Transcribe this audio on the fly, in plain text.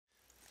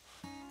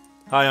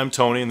Hi, I'm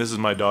Tony, and this is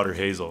my daughter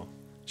Hazel.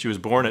 She was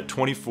born at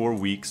 24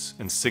 weeks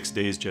and 6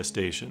 days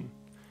gestation.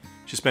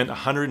 She spent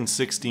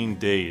 116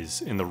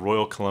 days in the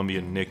Royal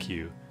Columbian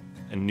NICU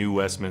in New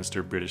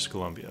Westminster, British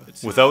Columbia.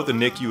 Without the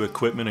NICU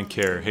equipment and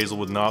care, Hazel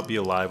would not be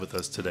alive with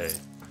us today.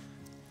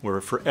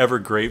 We're forever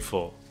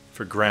grateful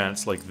for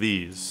grants like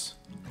these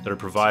that are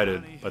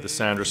provided by the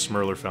Sandra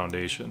Schmirler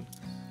Foundation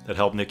that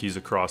help NICUs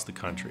across the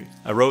country.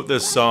 I wrote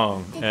this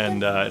song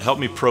and it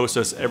helped me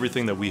process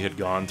everything that we had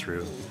gone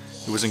through.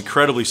 It was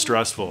incredibly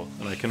stressful,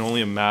 and I can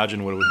only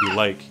imagine what it would be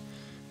like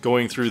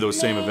going through those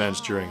same events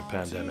during a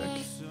pandemic.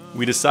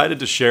 We decided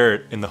to share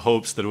it in the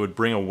hopes that it would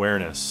bring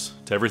awareness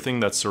to everything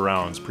that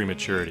surrounds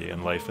prematurity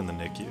and life in the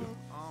NICU.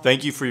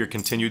 Thank you for your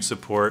continued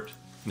support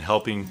in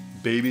helping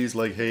babies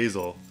like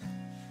Hazel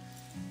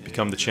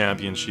become the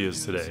champion she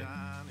is today.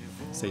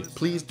 Say,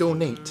 please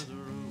donate.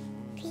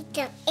 Please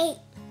donate.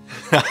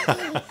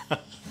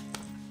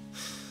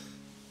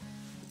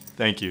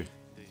 Thank you.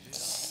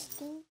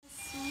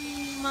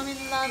 Mommy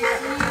loves you.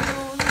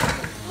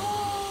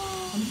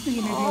 I'm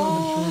thinking maybe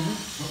on the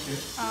shoulder.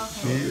 Okay.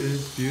 She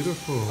is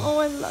beautiful. Oh,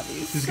 I love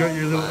you. She's so got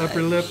your little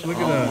upper lip. Look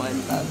at that. Oh, I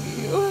love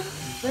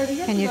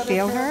you. Can you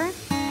feel her?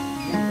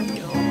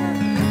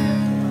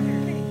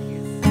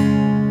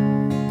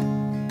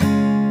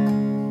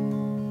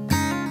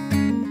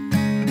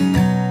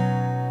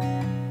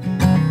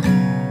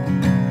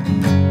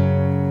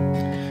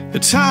 A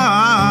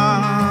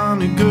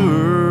tiny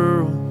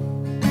girl,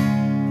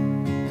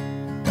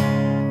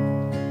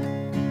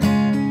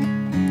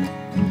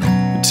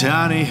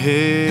 tiny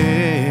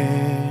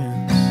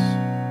hands,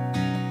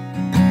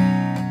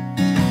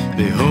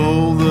 they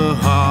hold the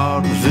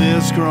heart of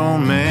this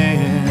grown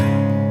man.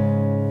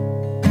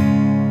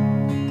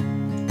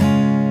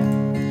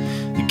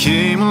 He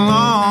came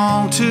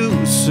along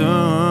too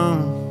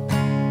soon,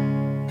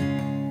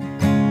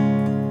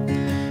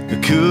 I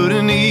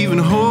couldn't even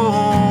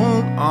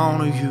hold on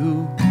to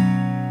you.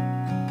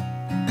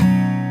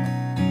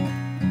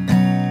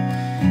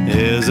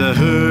 As I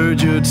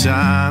heard your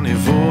tiny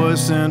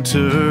voice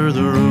enter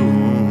the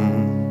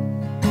room,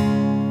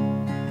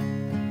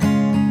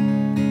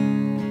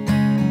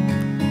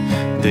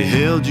 they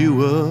held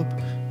you up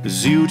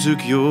as you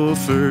took your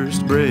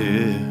first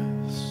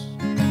breaths.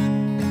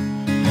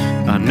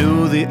 I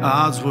knew the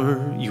odds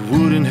were you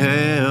wouldn't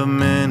have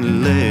many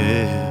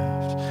left.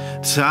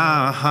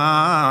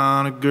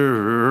 Tiny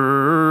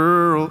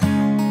girl,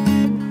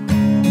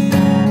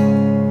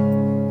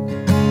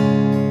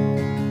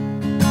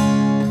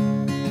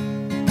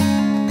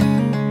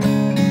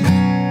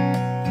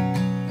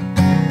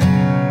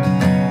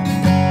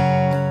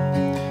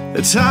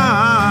 a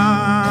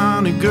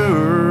tiny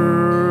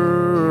girl,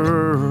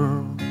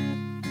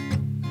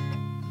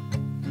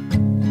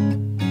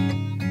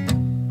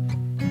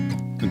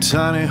 a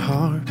tiny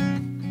heart,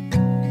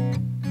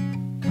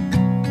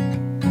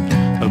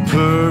 a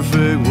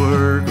perfect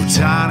work of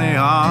tiny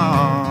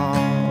art.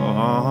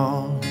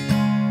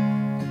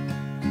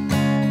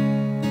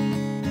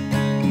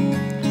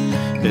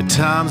 At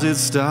times it'd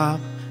stop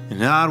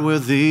and I'd wear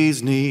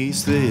these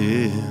knees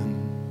thin,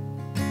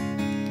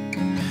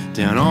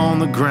 down on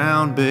the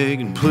ground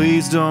begging,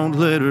 please don't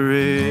let her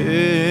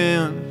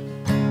in.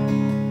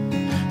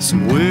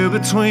 Somewhere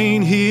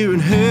between here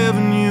and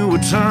heaven you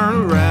would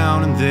turn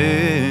around, and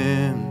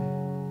then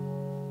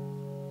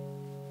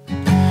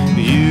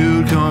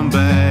you'd come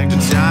back to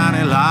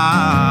tiny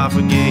life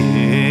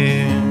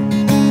again.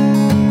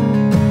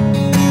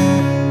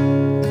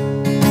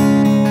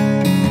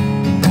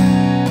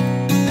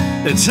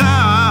 A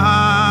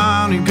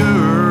tiny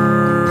girl,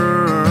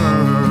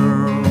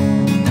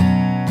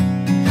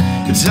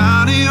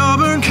 tiny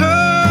auburn curls,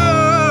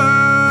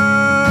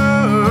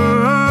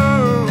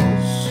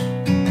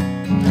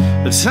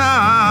 a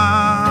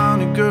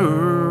tiny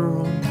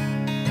girl,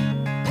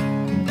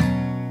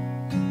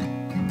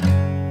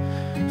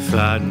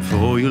 fighting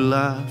for your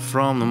life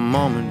from the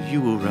moment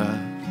you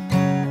arrived.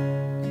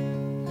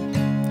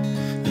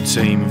 A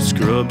team of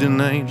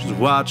scrubbed-in angels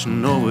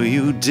watching over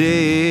you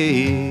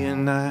day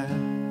and night,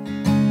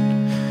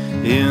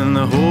 in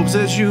the hopes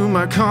that you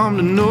might come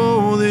to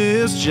know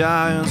this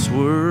giant's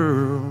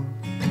world.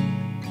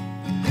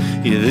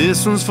 Yeah,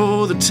 this one's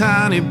for the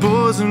tiny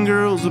boys and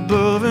girls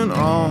above and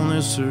on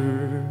this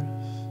earth,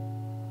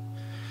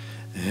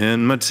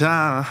 and my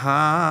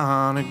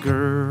tiny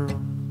girl.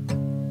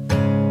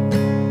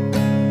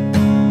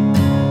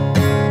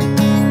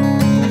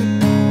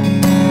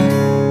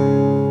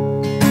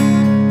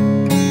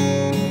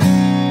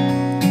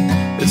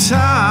 A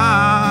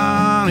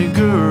tiny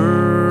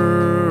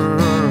girl,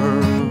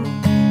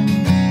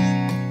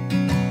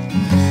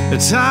 a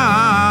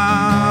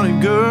tiny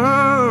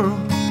girl,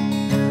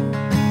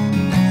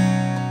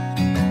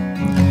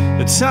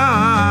 a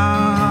tiny